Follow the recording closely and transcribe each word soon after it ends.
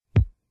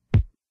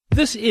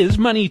This is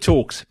Money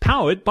Talks,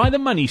 powered by the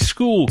Money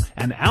School,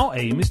 and our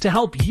aim is to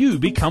help you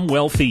become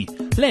wealthy.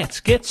 Let's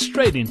get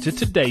straight into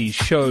today's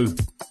show.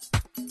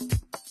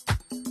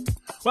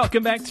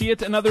 Welcome back to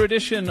yet another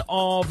edition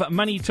of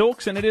Money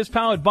Talks, and it is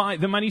powered by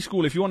The Money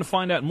School. If you want to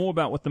find out more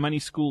about what The Money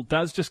School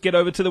does, just get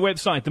over to the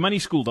website,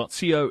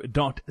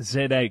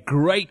 themoneyschool.co.za.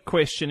 Great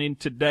question in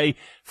today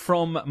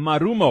from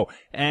Marumo.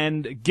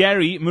 And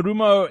Gary,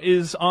 Marumo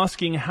is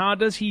asking, how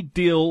does he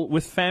deal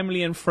with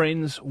family and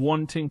friends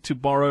wanting to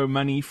borrow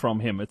money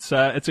from him? It's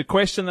a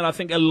question that I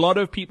think a lot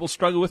of people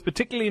struggle with,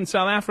 particularly in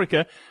South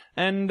Africa.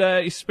 And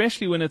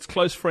especially when it's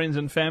close friends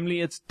and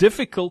family, it's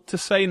difficult to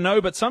say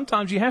no, but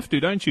sometimes you have to,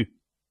 don't you?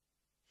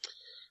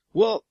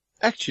 Well,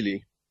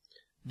 actually,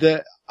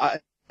 they're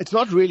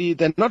not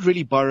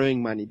really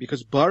borrowing money,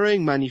 because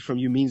borrowing money from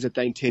you means that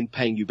they intend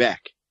paying you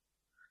back.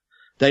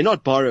 They're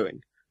not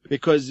borrowing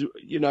because,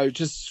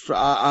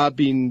 I've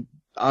been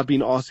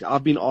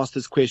asked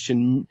this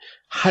question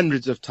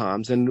hundreds of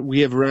times, and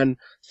we have run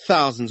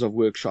thousands of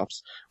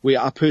workshops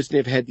where I personally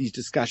have had these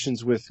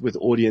discussions with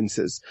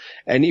audiences.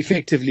 And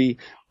effectively,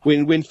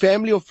 when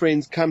family or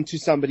friends come to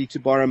somebody to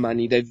borrow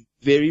money, they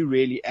very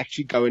rarely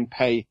actually go and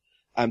pay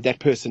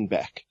that person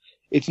back.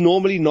 It's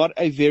normally not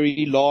a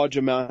very large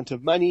amount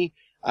of money,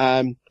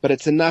 but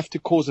it's enough to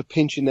cause a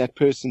pinch in that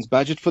person's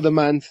budget for the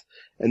month.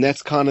 And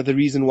that's kind of the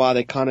reason why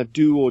they kind of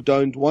do or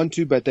don't want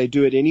to, but they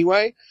do it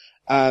anyway.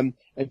 And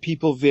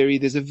people vary.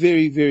 There's a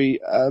very,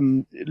 very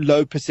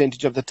low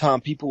percentage of the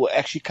time people will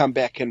actually come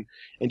back and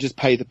just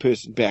pay the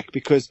person back,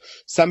 because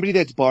somebody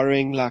that's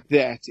borrowing like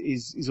that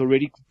is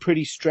already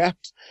pretty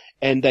strapped,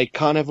 and they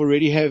kind of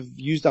already have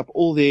used up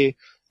all their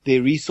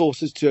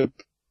resources to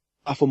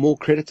for more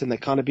credit, and they're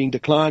kind of being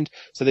declined.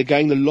 So they're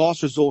going, the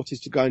last resort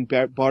is to go and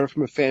borrow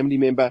from a family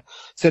member.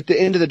 So at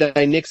the end of the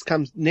day,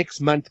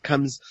 next month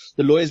comes,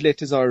 the lawyer's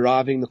letters are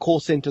arriving, the call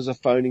centers are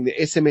phoning, the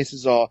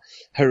SMSs are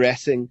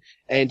harassing,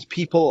 and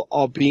people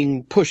are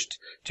being pushed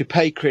to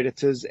pay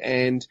creditors,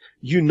 and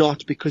you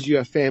not, because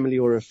you're a family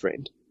or a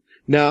friend.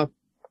 Now,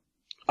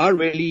 I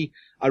really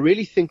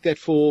think that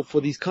for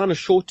these kind of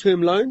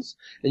short-term loans,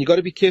 and you've got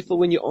to be careful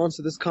when you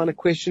answer this kind of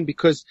question,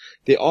 because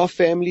there are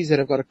families that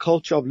have got a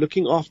culture of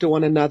looking after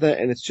one another,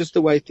 and it's just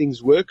the way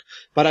things work.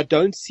 But I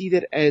don't see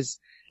that as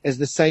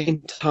the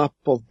same type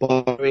of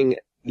borrowing,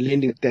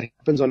 lending that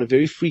happens on a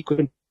very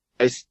frequent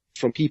basis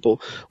from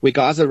people, where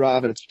guys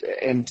arrive and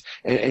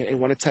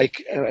want to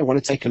take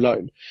a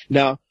loan.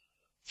 Now,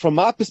 from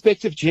my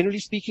perspective, generally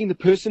speaking, the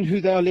person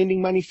who they are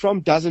lending money from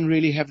doesn't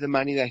really have the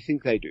money they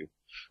think they do,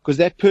 because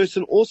that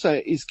person also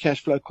is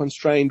cash flow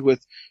constrained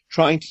with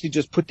trying to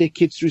just put their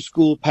kids through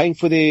school, paying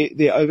for their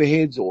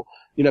overheads, or,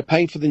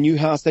 paying for the new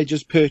house they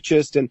just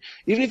purchased. And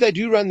even if they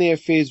do run their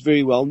affairs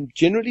very well,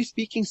 generally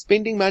speaking,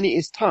 spending money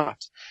is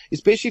tight,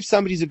 especially if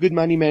somebody's a good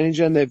money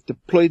manager and they've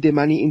deployed their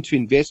money into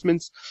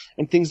investments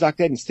and things like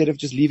that, instead of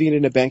just leaving it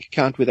in a bank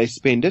account where they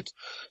spend it.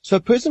 So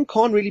a person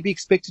can't really be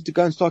expected to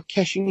go and start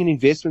cashing in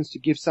investments to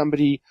give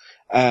somebody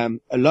a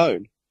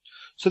loan.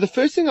 So the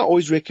first thing I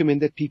always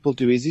recommend that people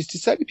do is to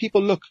say to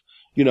people, look,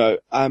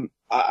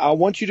 I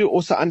want you to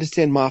also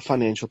understand my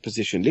financial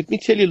position. Let me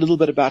tell you a little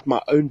bit about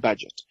my own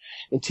budget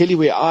and tell you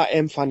where I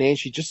am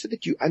financially, just so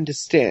that you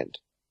understand.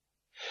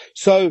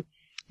 So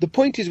the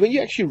point is, when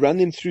you actually run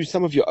them through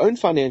some of your own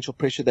financial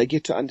pressure, they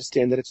get to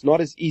understand that it's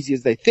not as easy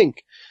as they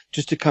think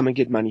just to come and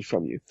get money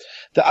from you.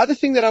 The other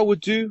thing that I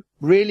would do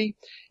really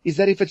is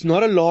that if it's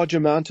not a large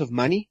amount of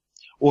money,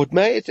 or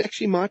it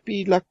actually might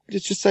be like,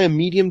 let's just say a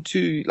medium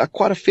to like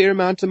quite a fair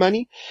amount of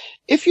money.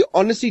 If you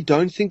honestly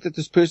don't think that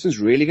this person's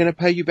really going to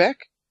pay you back,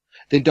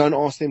 then don't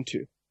ask them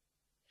to.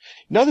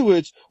 In other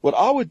words, what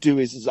I would do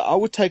is I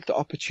would take the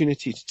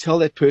opportunity to tell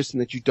that person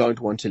that you don't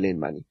want to lend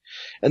money.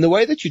 And the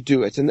way that you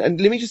do it, and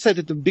let me just say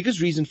that the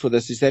biggest reason for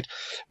this is that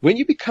when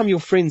you become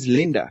your friend's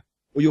lender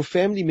or your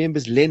family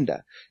member's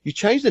lender, you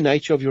change the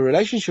nature of your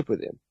relationship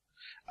with them.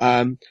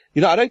 I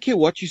don't care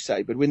what you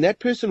say, but when that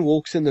person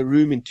walks in the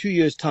room in 2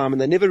 years' time and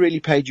they never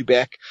really paid you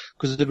back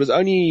because it was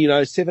only,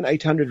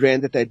 700-800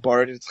 rand that they'd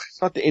borrowed,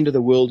 it's not the end of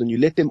the world, and you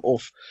let them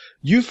off,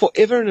 you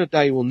forever and a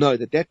day will know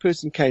that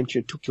person came to you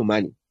and took your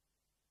money.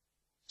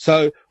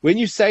 So when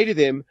you say to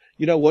them,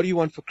 what do you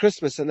want for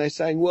Christmas? And they're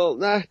saying, well,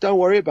 nah, don't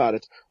worry about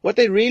it. What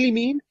they really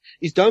mean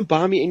is, don't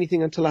buy me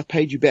anything until I've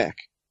paid you back.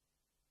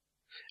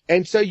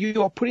 And so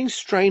you are putting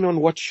strain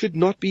on what should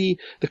not be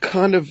the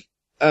kind of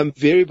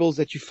variables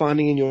that you're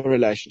finding in your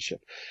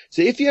relationship.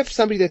 So if you have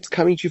somebody that's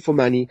coming to you for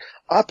money,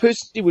 I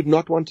personally would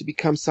not want to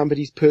become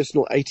somebody's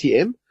personal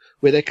ATM,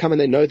 where they come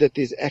and they know that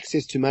there's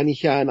access to money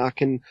here and I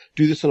can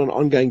do this on an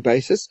ongoing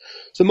basis.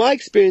 So my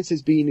experience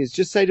has been is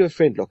just say to a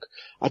friend, look,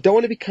 I don't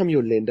want to become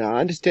your lender. I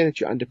understand that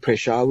you're under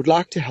pressure. I would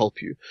like to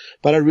help you,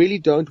 but I really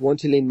don't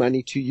want to lend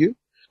money to you,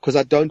 because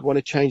I don't want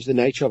to change the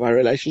nature of our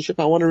relationship.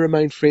 I want to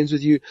remain friends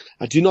with you.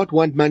 I do not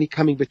want money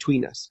coming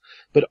between us.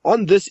 But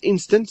on this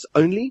instance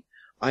only,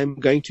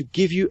 I'm going to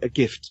give you a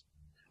gift.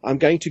 I'm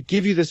going to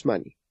give you this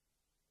money.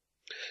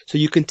 So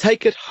you can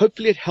take it.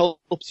 Hopefully it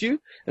helps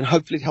you, and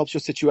hopefully it helps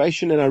your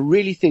situation. And I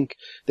really think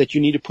that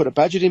you need to put a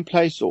budget in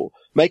place or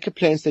make a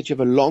plan so that you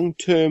have a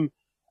long-term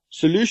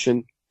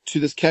solution to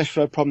this cash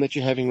flow problem that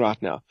you're having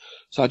right now.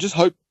 So I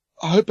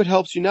hope it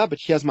helps you now, but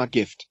here's my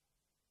gift.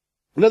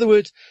 In other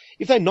words,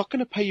 if they're not going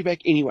to pay you back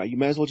anyway, you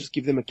may as well just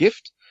give them a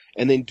gift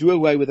and then do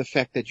away with the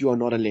fact that you are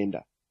not a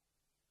lender.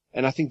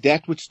 And I think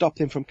that would stop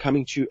them from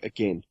coming to you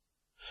again.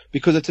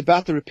 Because it's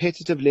about the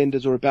repetitive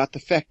lenders, or about the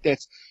fact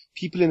that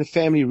people in the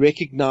family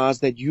recognize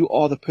that you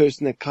are the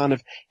person that kind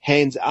of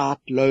hands out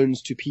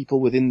loans to people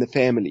within the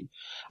family.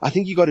 I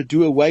think you got to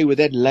do away with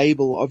that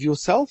label of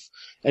yourself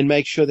and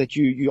make sure that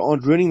you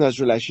aren't ruining those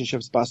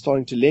relationships by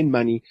starting to lend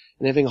money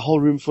and having a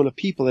whole room full of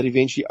people that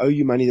eventually owe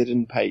you money that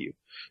didn't pay you.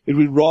 It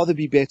would rather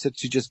be better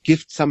to just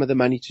gift some of the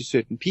money to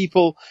certain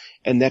people,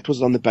 and that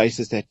was on the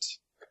basis that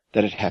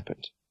it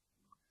happened.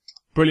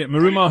 Brilliant.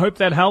 Maruma, I hope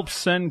that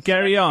helps. And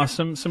Gary,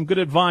 some good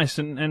advice.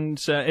 And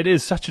it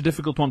is such a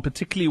difficult one,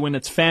 particularly when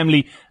it's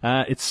family.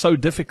 It's so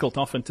difficult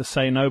often to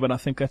say no, but I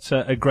think that's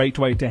a great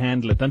way to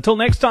handle it. Until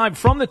next time,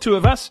 from the two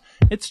of us,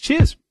 it's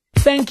cheers.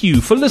 Thank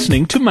you for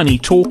listening to Money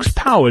Talks,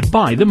 powered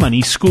by The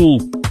Money School.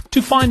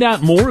 To find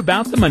out more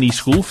about The Money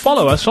School,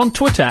 follow us on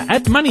Twitter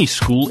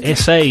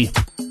 @MoneySchoolSA.